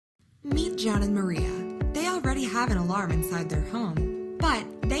Meet John and Maria. They already have an alarm inside their home, but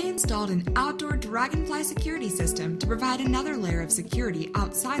they installed an outdoor DragonFly security system to provide another layer of security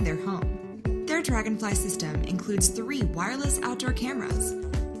outside their home. Their DragonFly system includes 3 wireless outdoor cameras,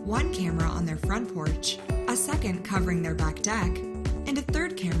 1 camera on their front porch, a second covering their back deck, and a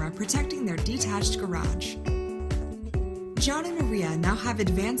 3rd camera protecting their detached garage. John and Maria now have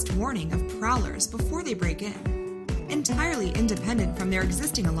advanced warning of prowlers before they break in. Entirely independent from their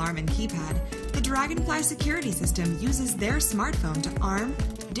existing alarm and keypad, the DragonFly security system uses their smartphone to arm,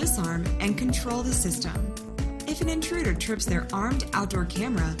 disarm, and control the system. If an intruder trips their armed outdoor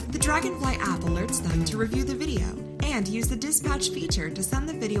camera, the DragonFly app alerts them to review the video and use the dispatch feature to send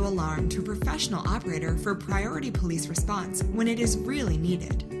the video alarm to a professional operator for priority police response when it is really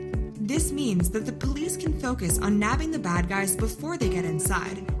needed. This means that the police can focus on nabbing the bad guys before they get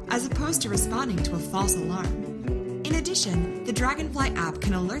inside, as opposed to responding to a false alarm. In addition, the DragonFly app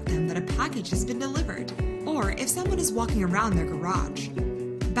can alert them that a package has been delivered, or if someone is walking around their garage.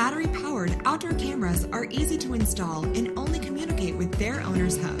 Battery-powered outdoor cameras are easy to install and only communicate with their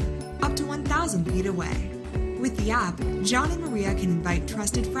owner's home, up to 1,000 feet away. With the app, John and Maria can invite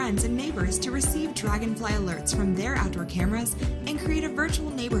trusted friends and neighbors to receive DragonFly alerts from their outdoor cameras and create a virtual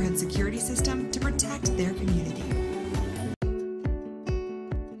neighborhood security system to protect their community.